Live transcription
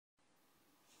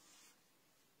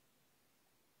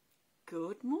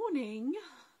Good morning.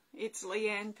 It's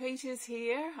Leanne Peters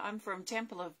here. I'm from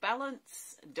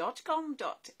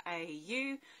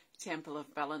templeofbalance.com.au, Temple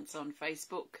of Balance on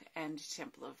Facebook and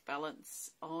Temple of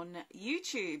Balance on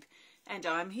YouTube. And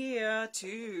I'm here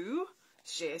to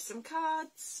share some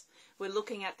cards. We're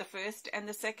looking at the 1st and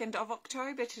the 2nd of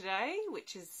October today,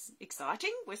 which is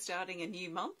exciting. We're starting a new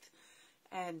month.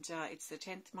 And it's the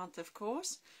 10th month, of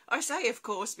course. I say of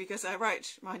course because I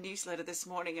wrote my newsletter this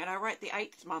morning and I wrote the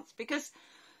 8th month because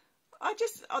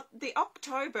the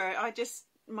October,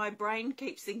 my brain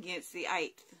keeps thinking it's the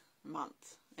 8th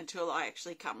month until I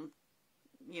actually come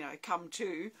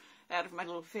to out of my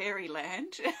little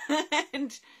fairyland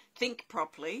and think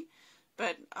properly.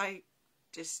 But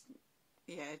it's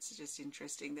just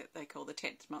interesting that they call the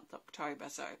 10th month October.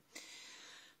 So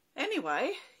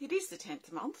anyway, it is the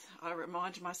 10th month, I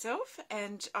remind myself,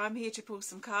 and I'm here to pull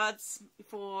some cards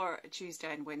for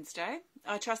Tuesday and Wednesday.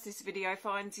 I trust this video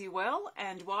finds you well,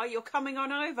 and while you're coming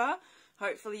on over,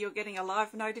 hopefully you're getting a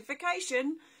live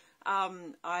notification.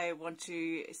 I want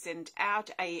to send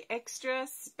out a extra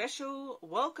special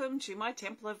welcome to my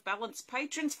Temple of Balance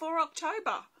patrons for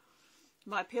October,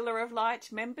 my Pillar of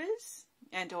Light members,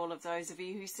 and all of those of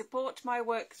you who support my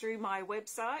work through my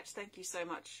website. Thank you so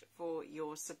much for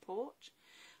your support.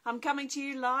 I'm coming to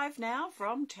you live now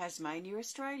from Tasmania,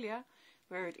 Australia,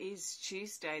 where it is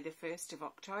Tuesday, the 1st of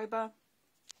October.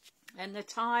 And the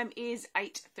time is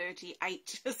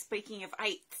 8:38. Speaking of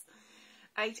 8th,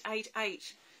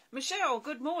 8:88. Michelle,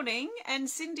 good morning. And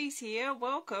Cindy's here.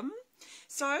 Welcome.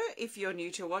 So if you're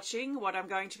new to watching, what I'm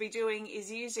going to be doing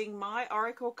is using my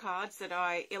oracle cards that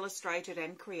I illustrated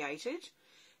and created.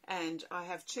 And I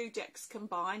have two decks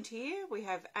combined here. We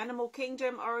have Animal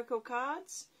Kingdom oracle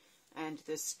cards and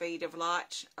the Speed of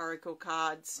Light oracle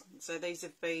cards. So these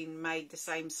have been made the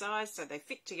same size, so they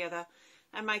fit together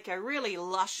and make a really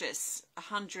luscious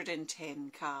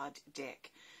 110 card deck.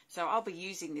 So I'll be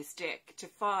using this deck to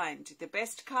find the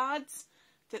best cards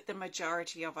that the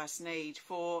majority of us need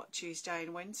for Tuesday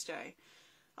and Wednesday.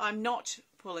 I'm not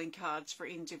pulling cards for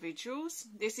individuals.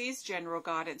 This is general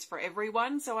guidance for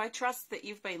everyone, so I trust that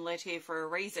you've been led here for a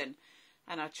reason,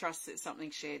 and I trust that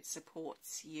something shared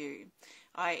supports you.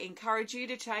 I encourage you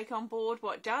to take on board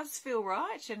what does feel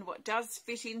right and what does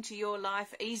fit into your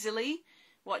life easily,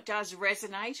 what does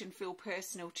resonate and feel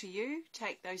personal to you.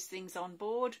 Take those things on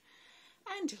board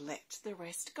and let the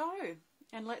rest go.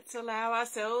 And let's allow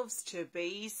ourselves to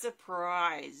be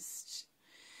surprised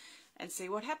and see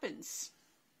what happens.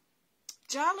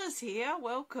 Jala's here,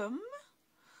 welcome.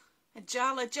 And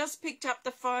Jala just picked up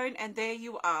the phone and there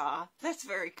you are. That's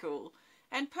very cool.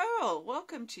 And Pearl,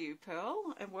 welcome to you,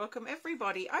 Pearl, and welcome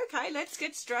everybody. Okay, let's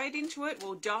get straight into it.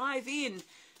 We'll dive in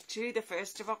to the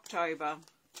 1st of October.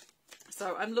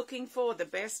 So I'm looking for the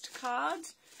best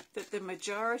card that the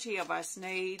majority of us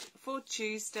need for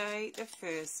Tuesday, the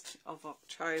 1st of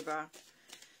October,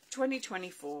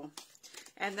 2024.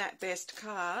 And that best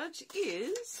card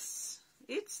is,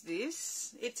 it's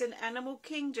an Animal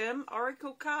Kingdom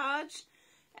oracle card,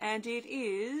 and it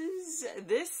is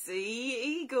the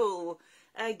Sea Eagle.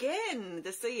 Again,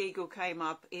 the Sea Eagle came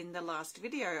up in the last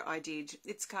video I did.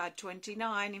 It's card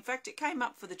 29. In fact, it came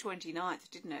up for the 29th,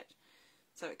 didn't it?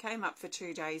 So it came up for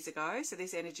 2 days ago. So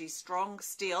this energy is strong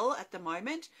still at the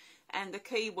moment. And the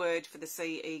key word for the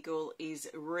Sea Eagle is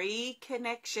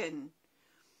reconnection.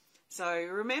 So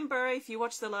remember, if you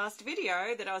watched the last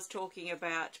video, that I was talking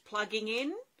about plugging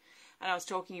in. And I was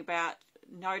talking about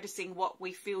noticing what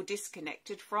we feel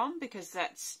disconnected from, because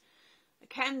that's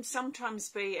can sometimes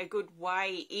be a good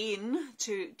way in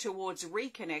towards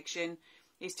reconnection,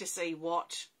 is to see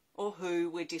what or who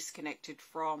we're disconnected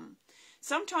from.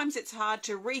 Sometimes it's hard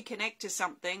to reconnect to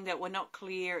something that we're not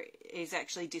clear is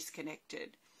actually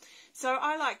disconnected. So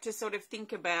I like to sort of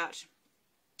think about,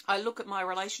 I look at my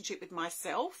relationship with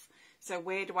myself. So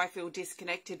where do I feel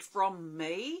disconnected from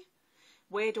me?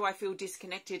 Where do I feel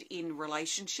disconnected in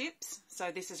relationships?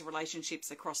 So this is relationships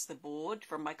across the board,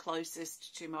 from my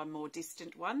closest to my more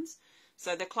distant ones.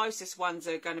 So the closest ones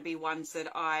are going to be ones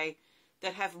that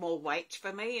have more weight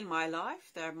for me in my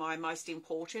life. They're my most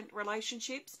important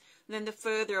relationships. And then the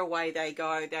further away they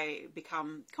go, they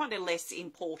become kind of less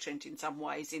important in some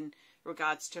ways in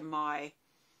regards to my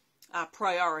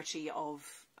priority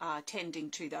of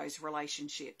tending to those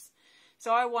relationships.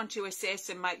 So I want to assess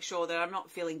and make sure that I'm not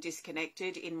feeling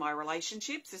disconnected in my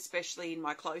relationships, especially in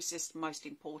my closest, most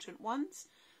important ones.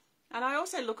 And I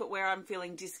also look at where I'm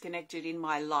feeling disconnected in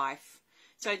my life.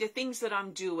 So the things that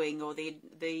I'm doing, or the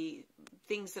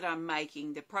things that I'm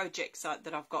making, the projects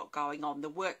that I've got going on, the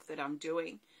work that I'm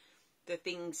doing, the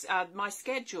things, my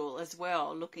schedule as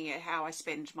well, looking at how I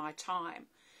spend my time.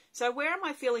 So where am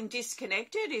I feeling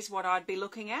disconnected is what I'd be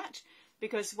looking at,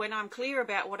 because when I'm clear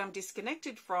about what I'm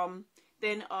disconnected from,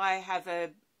 then I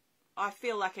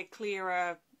feel like a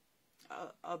clearer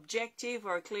objective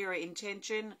or a clearer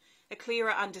intention, a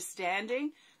clearer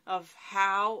understanding of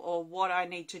how or what I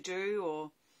need to do,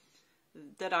 or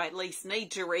that I at least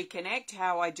need to reconnect.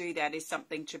 How I do that is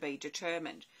something to be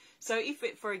determined. So if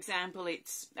it, for example,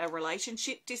 it's a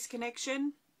relationship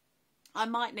disconnection, I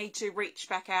might need to reach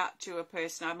back out to a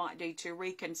person. I might need to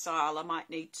reconcile.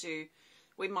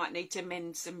 We might need to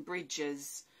mend some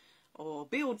bridges or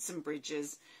build some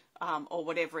bridges, or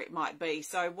whatever it might be.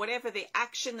 So whatever the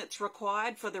action that's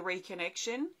required for the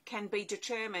reconnection can be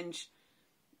determined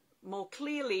more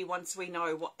clearly once we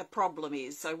know what the problem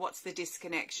is. So what's the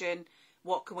disconnection?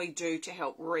 What can we do to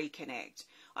help reconnect?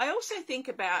 I also think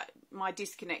about my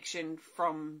disconnection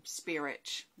from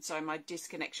spirit, so my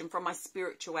disconnection from my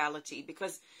spirituality,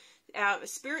 because our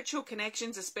spiritual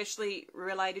connections, especially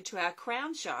related to our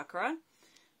crown chakra,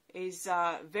 is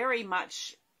very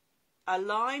much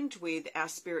aligned with our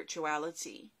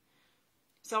spirituality.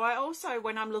 So I also,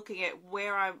 when I'm looking at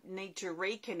where I need to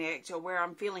reconnect or where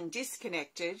I'm feeling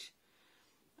disconnected,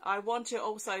 I want to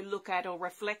also look at or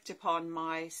reflect upon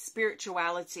my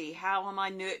spirituality. How am I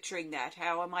nurturing that?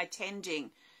 How am I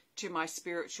tending to my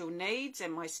spiritual needs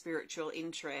and my spiritual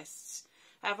interests?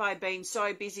 Have I been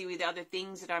so busy with other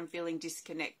things that I'm feeling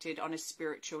disconnected on a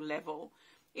spiritual level?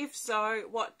 If so,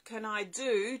 what can I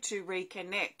do to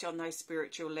reconnect on those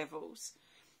spiritual levels?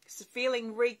 So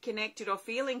feeling reconnected or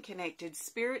feeling connected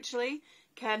spiritually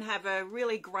can have a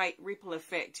really great ripple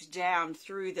effect down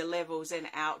through the levels and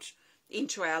out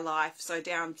into our life, so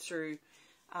down through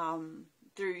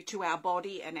to our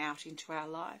body and out into our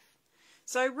life.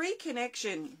 So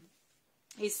reconnection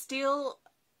is still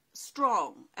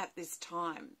strong at this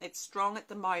time. It's strong at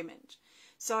the moment.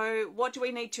 So what do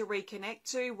we need to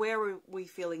reconnect to? Where are we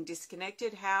feeling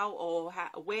disconnected?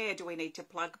 Where do we need to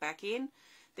plug back in?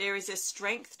 There is a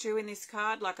strength too in this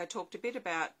card, like I talked a bit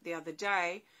about the other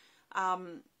day,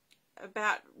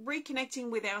 about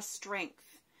reconnecting with our strength.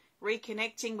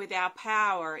 Reconnecting with our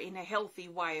power in a healthy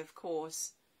way, of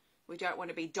course. We don't want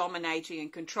to be dominating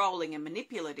and controlling and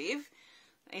manipulative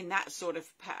in that sort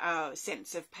of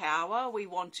sense of power. We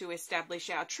want to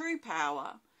establish our true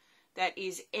power that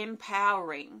is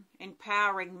empowering.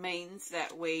 Empowering means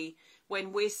that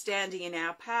when we're standing in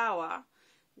our power,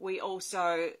 we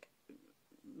also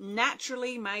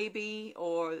naturally maybe,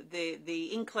 or the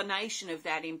inclination of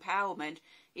that empowerment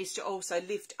is to also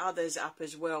lift others up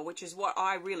as well, which is what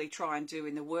I really try and do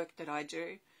in the work that I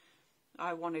do.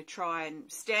 I want to try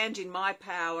and stand in my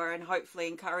power and hopefully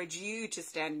encourage you to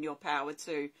stand in your power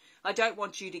too. I don't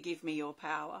want you to give me your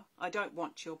power. I don't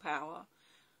want your power.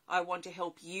 I want to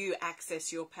help you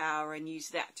access your power and use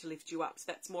that to lift you up. So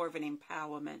that's more of an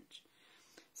empowerment.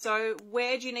 So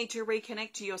where do you need to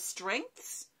reconnect to your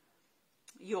strengths?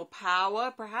 Your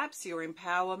power, perhaps, your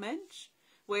empowerment.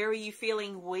 Where are you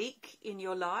feeling weak in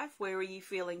your life? Where are you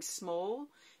feeling small?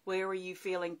 Where are you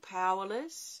feeling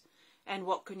powerless? And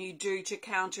what can you do to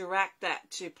counteract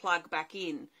that, to plug back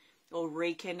in or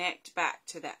reconnect back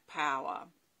to that power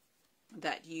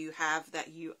that you have, that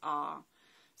you are?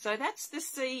 So that's the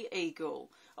sea eagle.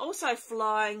 Also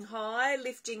flying high,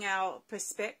 lifting our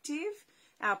perspective,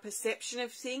 our perception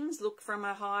of things. Look from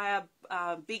a higher,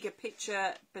 bigger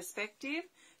picture perspective,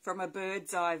 from a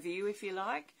bird's eye view, if you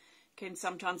like. Can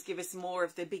sometimes give us more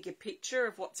of the bigger picture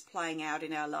of what's playing out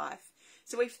in our life.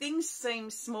 So if things seem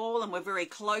small and we're very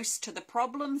close to the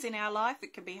problems in our life,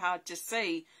 it can be hard to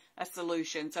see a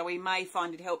solution. So we may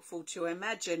find it helpful to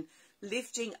imagine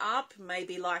lifting up,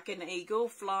 maybe like an eagle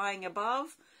flying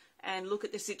above, and look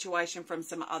at the situation from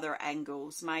some other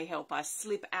angles. May help us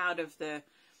slip out of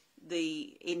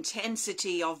the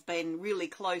intensity of being really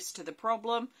close to the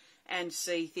problem and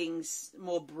see things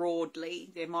more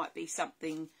broadly. There might be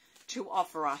something to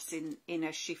offer us in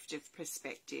a shift of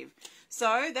perspective.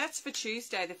 So that's for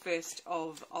Tuesday, the 1st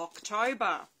of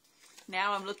October.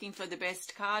 Now I'm looking for the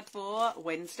best card for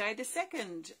Wednesday, the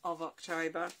 2nd of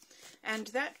October. And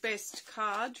that best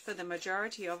card for the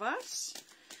majority of us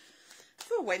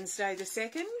for Wednesday the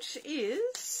 2nd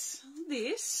is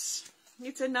this.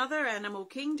 It's another animal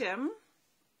kingdom,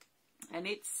 and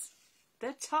it's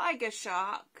the Tiger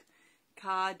Shark,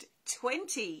 card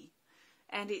 20.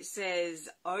 And it says,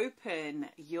 open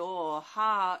your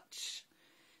heart.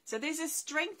 So there's a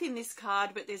strength in this card,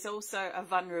 but there's also a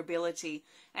vulnerability.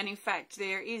 And in fact,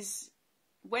 there is,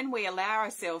 when we allow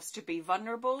ourselves to be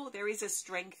vulnerable, there is a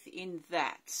strength in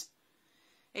that.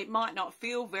 It might not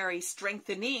feel very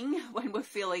strengthening when we're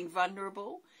feeling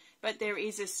vulnerable, but there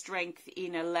is a strength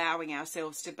in allowing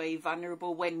ourselves to be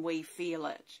vulnerable when we feel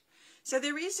it. So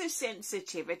there is a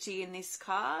sensitivity in this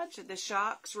card. The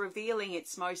shark's revealing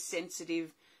its most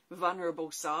sensitive,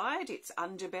 vulnerable side, its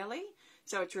underbelly.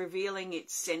 So it's revealing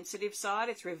its sensitive side,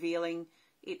 it's revealing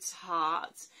its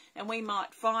heart. And we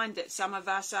might find that some of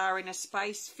us are in a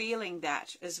space feeling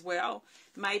that as well.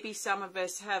 Maybe some of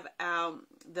us have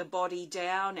the body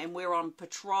down and we're on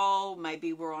patrol,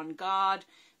 maybe we're on guard,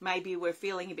 maybe we're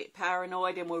feeling a bit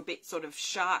paranoid and we're a bit sort of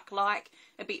shark-like,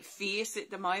 a bit fierce at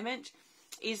the moment.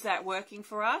 Is that working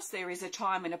for us? There is a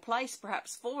time and a place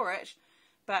perhaps for it,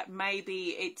 but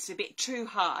maybe it's a bit too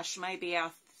harsh. Maybe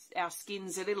our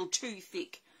skin's a little too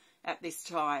thick at this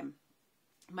time.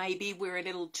 Maybe we're a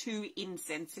little too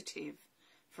insensitive,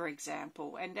 for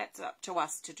example, and that's up to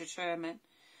us to determine.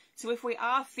 So if we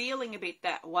are feeling a bit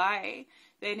that way,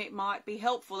 then it might be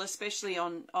helpful, especially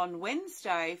on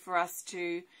Wednesday, for us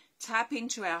to tap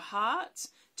into our hearts,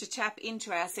 to tap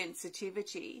into our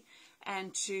sensitivity,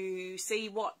 and to see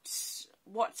what's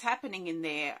happening in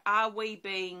there. Are we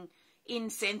being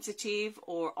insensitive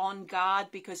or on guard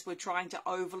because we're trying to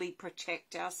overly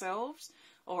protect ourselves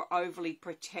or overly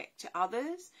protect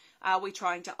others? Are we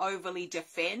trying to overly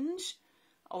defend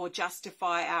or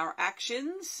justify our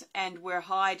actions, and we're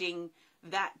hiding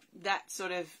that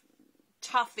sort of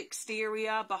tough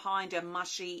exterior behind a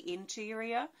mushy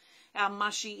interior? Our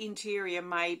mushy interior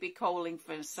may be calling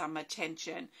for some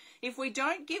attention. If we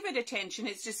don't give it attention,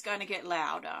 it's just going to get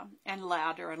louder and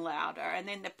louder and louder, and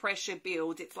then the pressure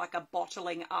builds. It's like a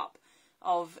bottling up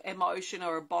of emotion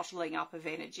or a bottling up of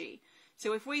energy.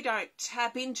 So if we don't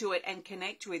tap into it and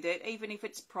connect with it, even if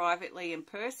it's privately and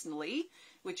personally,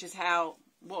 which is how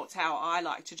I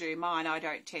like to do mine, I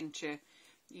don't tend to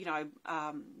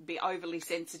be overly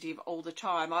sensitive all the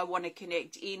time. I want to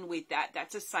connect in with that.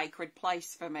 That's a sacred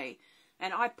place for me.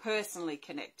 And I personally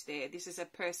connect there. This is a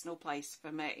personal place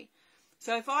for me.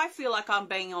 So if I feel like I'm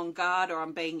being on guard or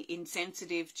I'm being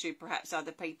insensitive to perhaps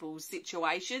other people's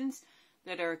situations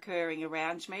that are occurring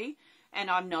around me, and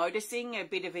I'm noticing a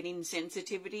bit of an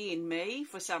insensitivity in me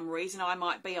for some reason, I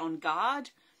might be on guard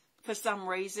for some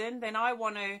reason, then I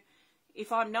want to,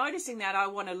 if I'm noticing that, I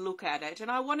want to look at it, and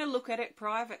I want to look at it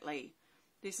privately.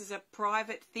 This is a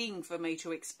private thing for me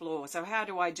to explore. So how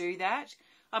do I do that?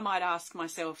 I might ask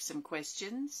myself some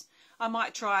questions. I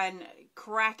might try and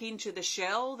crack into the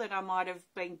shell that I might have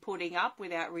been putting up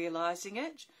without realizing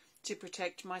it to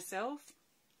protect myself.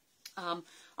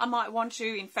 I might want to,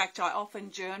 in fact, I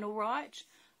often journal write,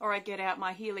 or I get out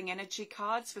my healing energy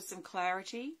cards for some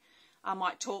clarity. I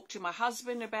might talk to my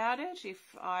husband about it if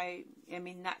I am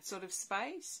in that sort of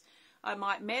space. I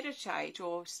might meditate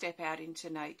or step out into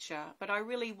nature. But I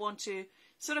really want to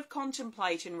sort of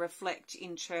contemplate and reflect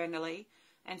internally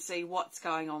and see what's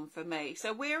going on for me.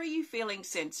 So where are you feeling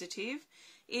sensitive?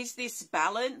 Is this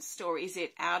balanced or is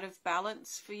it out of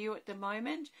balance for you at the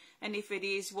moment? And if it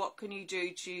is, what can you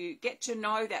do to get to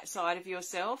know that side of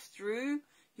yourself through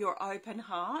your open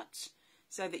heart,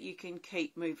 so that you can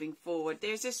keep moving forward?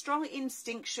 There's a strong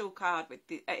instinctual card with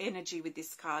the energy with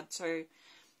this card too.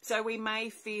 So we may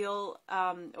feel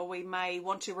or we may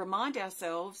want to remind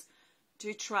ourselves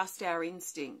to trust our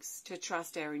instincts, to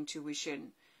trust our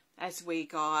intuition as we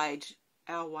guide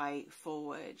our way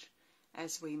forward,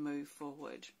 as we move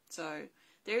forward. So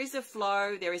there is a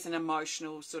flow, there is an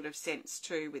emotional sort of sense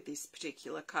too with this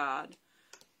particular card.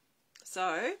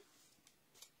 So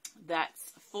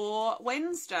that's for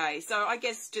Wednesday. So I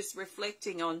guess just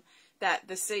reflecting on that,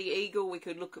 the sea eagle we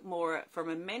could look at more from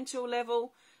a mental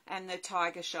level, and the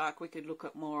tiger shark we could look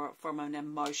at more from an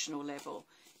emotional level,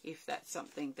 if that's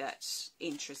something that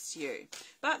interests you.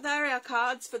 But there are our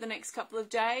cards for the next couple of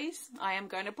days. I am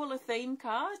going to pull a theme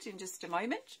card in just a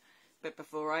moment. But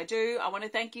before I do, I want to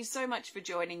thank you so much for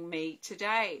joining me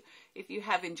today. If you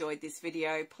have enjoyed this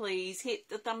video, please hit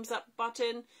the thumbs up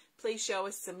button. Please show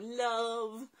us some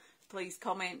love. Please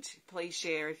comment. Please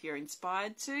share if you're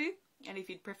inspired to. And if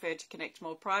you'd prefer to connect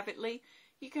more privately,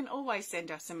 you can always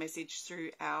send us a message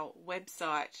through our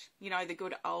website. You know, the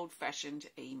good old-fashioned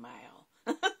email.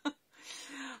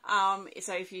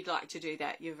 So if you'd like to do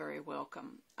that, you're very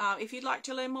welcome. If you'd like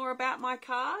to learn more about my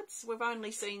cards, we've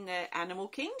only seen the Animal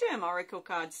Kingdom Oracle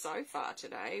cards so far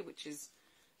today, which is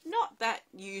not that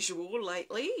usual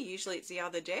lately. Usually it's the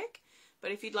other deck.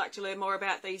 But if you'd like to learn more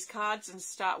about these cards and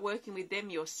start working with them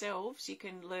yourselves, you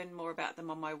can learn more about them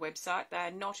on my website. They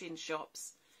are not in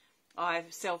shops.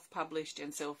 I've self-published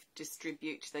and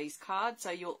self-distribute these cards,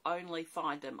 so you'll only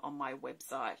find them on my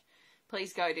website.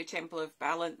 please go to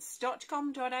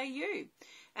templeofbalance.com.au.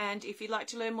 And if you'd like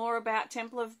to learn more about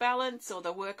Temple of Balance or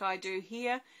the work I do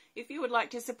here, if you would like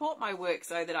to support my work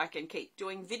so that I can keep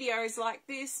doing videos like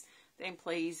this, then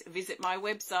please visit my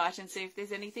website and see if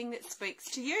there's anything that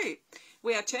speaks to you.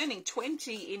 We are turning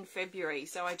 20 in February,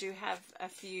 so I do have a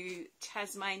few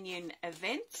Tasmanian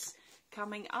events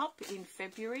coming up in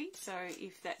February. So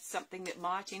if that's something that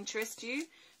might interest you,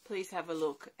 please have a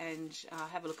look and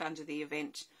have a look under the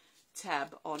event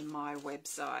tab on my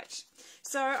website.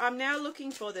 So I'm now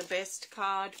looking for the best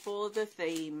card for the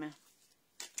theme.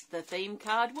 The theme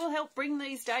card will help bring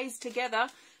these days together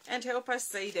and help us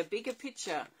see the bigger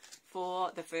picture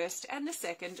for the 1st and the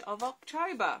 2nd of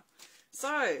October.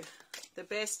 So, the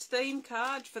best theme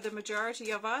card for the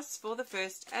majority of us for the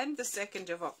 1st and the 2nd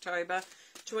of October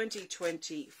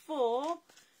 2024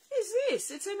 is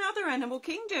this. It's another Animal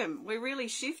Kingdom. We're really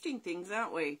shifting things,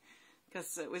 aren't we?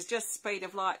 Because it was just Speed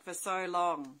of Light for so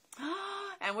long.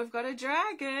 And we've got a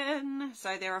dragon.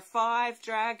 So there are 5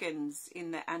 dragons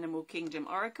in the Animal Kingdom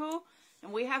Oracle,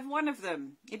 and we have one of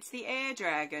them. It's the Air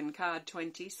Dragon, card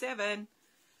 27.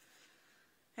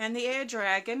 And the Air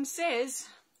Dragon says,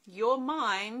 your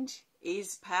mind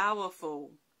is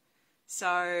powerful.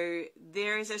 So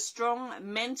there is a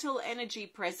strong mental energy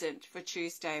present for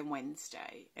Tuesday and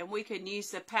Wednesday. And we can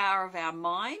use the power of our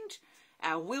mind,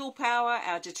 our willpower,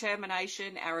 our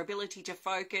determination, our ability to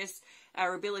focus,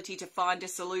 our ability to find a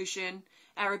solution,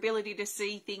 our ability to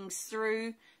see things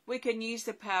through. We can use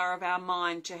the power of our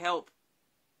mind to help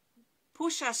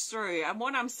push us through. And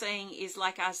what I'm seeing is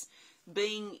like us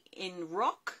being in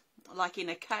rock, like in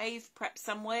a cave perhaps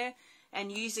somewhere,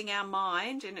 and using our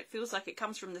mind, and it feels like it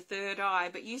comes from the third eye,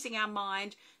 but using our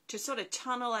mind to sort of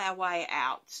tunnel our way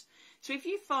out. So if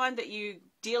you find that you're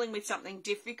dealing with something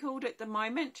difficult at the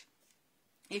moment,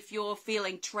 if you're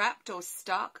feeling trapped or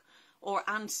stuck or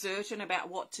uncertain about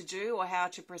what to do or how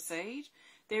to proceed,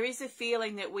 there is a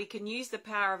feeling that we can use the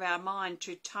power of our mind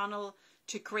to tunnel,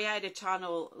 to create a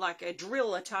tunnel, like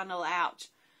drill a tunnel out,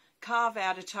 carve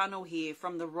out a tunnel here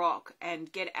from the rock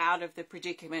and get out of the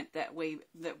predicament that we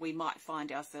might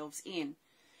find ourselves in.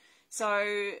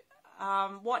 So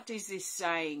what is this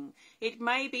saying? It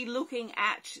may be looking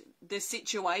at the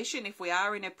situation. If we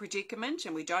are in a predicament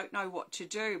and we don't know what to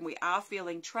do and we are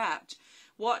feeling trapped,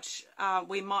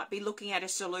 we might be looking at a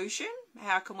solution.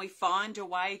 How can we find a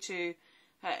way to,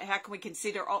 how can we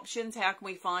consider options? How can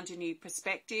we find a new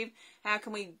perspective? How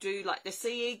can we do like the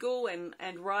sea eagle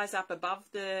and rise up above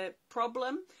the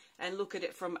problem and look at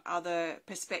it from other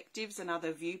perspectives and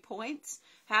other viewpoints?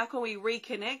 How can we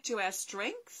reconnect to our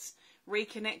strengths,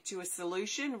 reconnect to a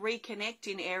solution, reconnect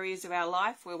in areas of our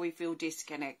life where we feel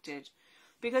disconnected?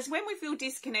 Because when we feel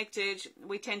disconnected,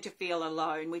 we tend to feel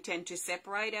alone. We tend to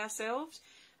separate ourselves,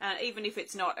 even if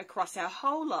it's not across our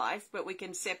whole life, but we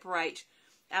can separate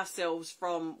ourselves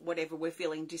from whatever we're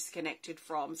feeling disconnected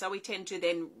from. So we tend to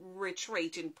then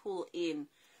retreat and pull in.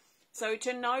 So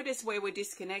to notice where we're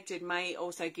disconnected may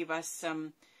also give us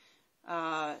some,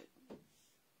 what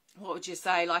would you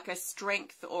say, like a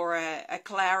strength or a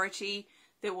clarity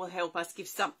that will help us give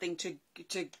something to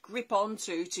grip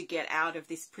onto to get out of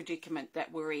this predicament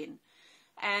that we're in.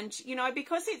 And, you know,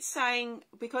 because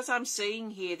I'm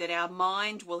seeing here that our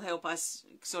mind will help us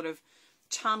sort of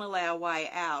tunnel our way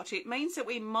out, it means that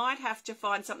we might have to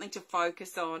find something to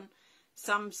focus on,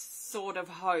 some sort of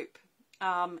hope.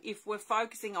 If we're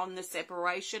focusing on the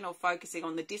separation or focusing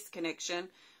on the disconnection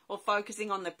or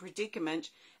focusing on the predicament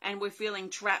and we're feeling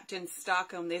trapped and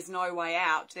stuck and there's no way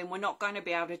out, then we're not going to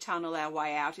be able to tunnel our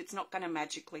way out. It's not going to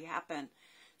magically happen.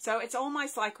 So it's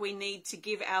almost like we need to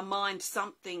give our mind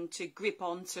something to grip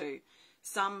onto,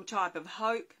 some type of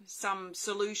hope, some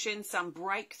solution, some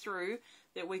breakthrough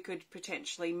that we could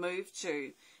potentially move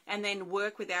to, and then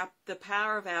work with the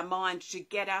power of our mind to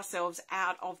get ourselves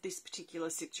out of this particular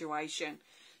situation.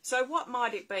 So what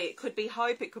might it be? It could be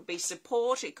hope, it could be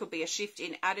support, it could be a shift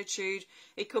in attitude,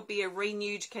 it could be a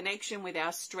renewed connection with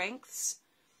our strengths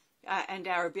and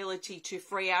our ability to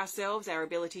free ourselves, our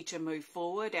ability to move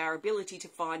forward, our ability to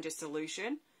find a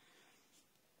solution.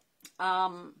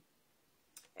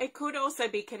 It could also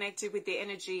be connected with the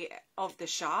energy of the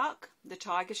shark, the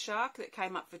tiger shark that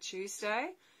came up for Tuesday,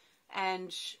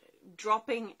 and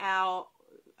dropping our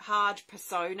hard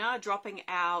persona, dropping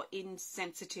our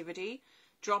insensitivity,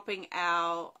 dropping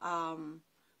our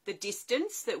the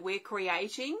distance that we're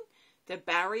creating, the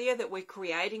barrier that we're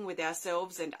creating with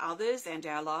ourselves and others and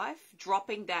our life,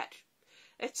 dropping that.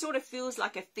 It sort of feels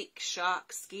like a thick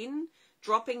shark skin,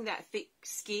 dropping that thick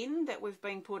skin that we've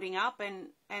been putting up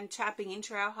and tapping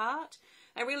into our heart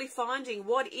and really finding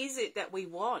what is it that we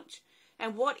want.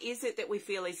 And what is it that we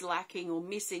feel is lacking or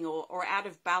missing or out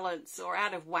of balance or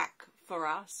out of whack for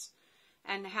us?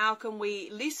 And how can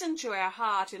we listen to our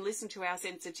heart and listen to our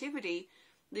sensitivity,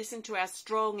 listen to our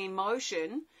strong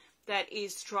emotion that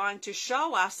is trying to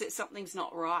show us that something's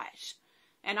not right?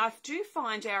 And I do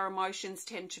find our emotions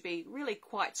tend to be really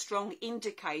quite strong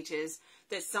indicators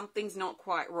that something's not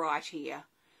quite right here.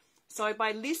 So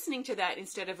by listening to that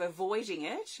instead of avoiding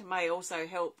it may also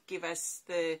help give us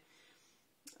the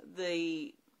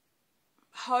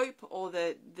hope, or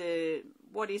the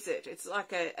what is it? It's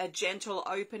like a gentle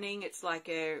opening. It's like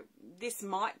this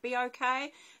might be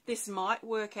okay. This might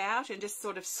work out, and just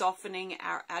sort of softening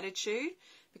our attitude,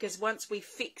 because once we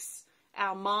fix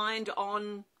our mind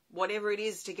on whatever it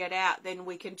is to get out, then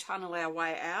we can tunnel our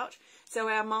way out. So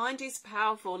our mind is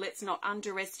powerful. Let's not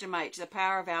underestimate the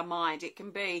power of our mind. It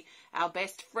can be our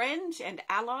best friend and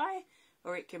ally,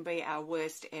 or it can be our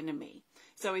worst enemy.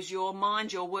 So is your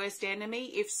mind your worst enemy?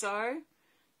 If so,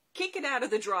 kick it out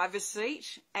of the driver's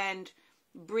seat and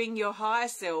bring your higher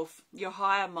self, your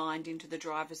higher mind into the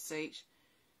driver's seat.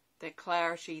 The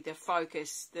clarity, the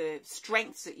focus, the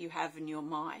strengths that you have in your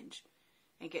mind,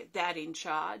 and get that in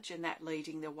charge and that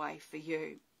leading the way for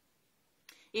you.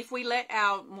 If we let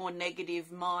our more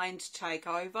negative mind take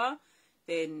over,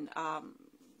 then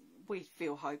we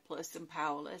feel hopeless and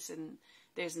powerless, and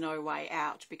there's no way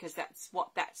out, because that's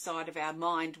what that side of our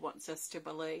mind wants us to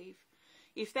believe.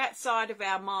 If that side of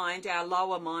our mind, our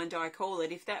lower mind I call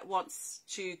it, if that wants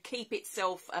to keep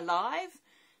itself alive,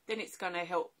 then it's going to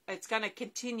help. It's going to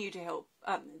continue to help,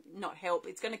 not help,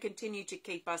 it's going to continue to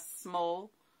keep us small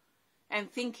and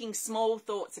thinking small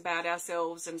thoughts about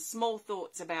ourselves and small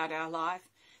thoughts about our life.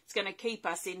 It's going to keep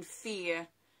us in fear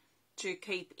to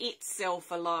keep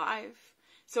itself alive.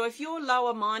 So if your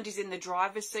lower mind is in the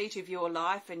driver's seat of your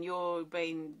life and you're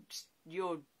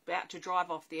about to drive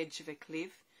off the edge of a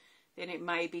cliff, then it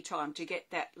may be time to get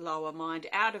that lower mind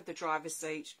out of the driver's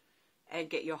seat and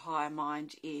get your higher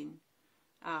mind in.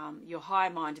 Your higher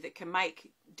mind that can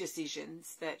make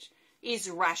decisions, that is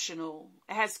rational,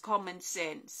 has common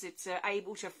sense, it's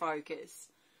able to focus,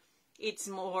 it's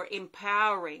more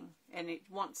empowering, and it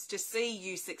wants to see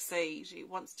you succeed. It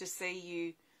wants to see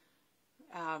you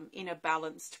in a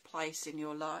balanced place in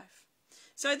your life.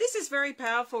 So this is very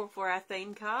powerful for our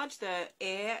theme card, the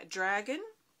Air Dragon.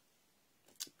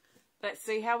 Let's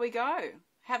see how we go.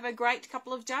 Have a great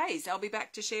couple of days. I'll be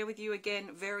back to share with you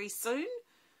again very soon.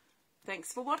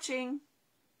 Thanks for watching.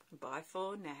 Bye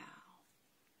for now.